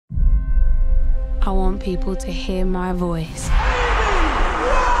I want people to hear my voice.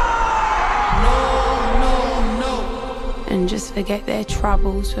 And just forget their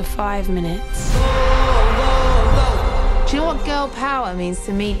troubles for 5 minutes. Do you know what girl power means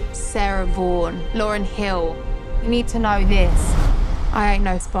to me? Sarah Vaughan, Lauryn Hill. You need to know this. I ain't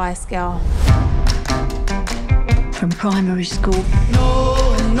no Spice Girl. From primary school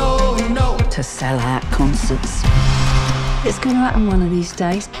to sell-out concerts. It's going to happen one of these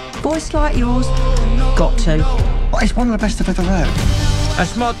days. Voice like yours, got to. Well, it's one of the best I've ever heard.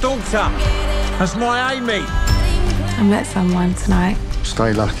 That's my daughter. That's my Amy. I met someone tonight.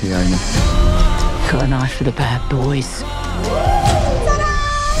 Stay lucky, Amy. Got an eye for the bad boys.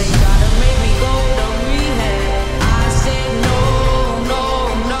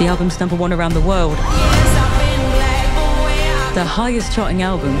 The album's #1 around the world. The highest charting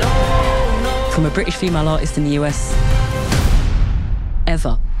album from a British female artist in the US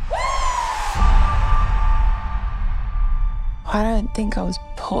ever. I don't think I was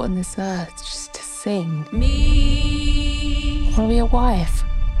put on this earth just to sing. Me. I want to be a wife.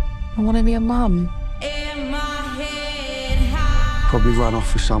 I want to be a mum. Probably run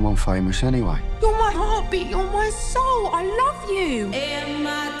off with someone famous anyway. You're my heartbeat, you're my soul. I love you. And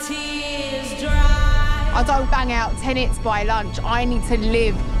my tears dry. I don't bang out 10 hits by lunch. I need to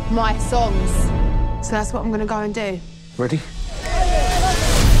live my songs. So that's what I'm going to go and do. Ready?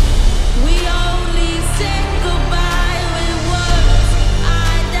 We only said goodbye with words.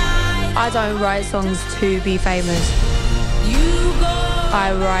 I don't write songs to be famous. You go.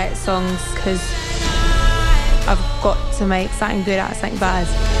 I write songs because I've got to make something good out of something bad.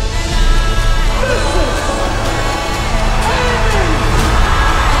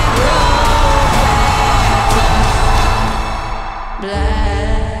 Black.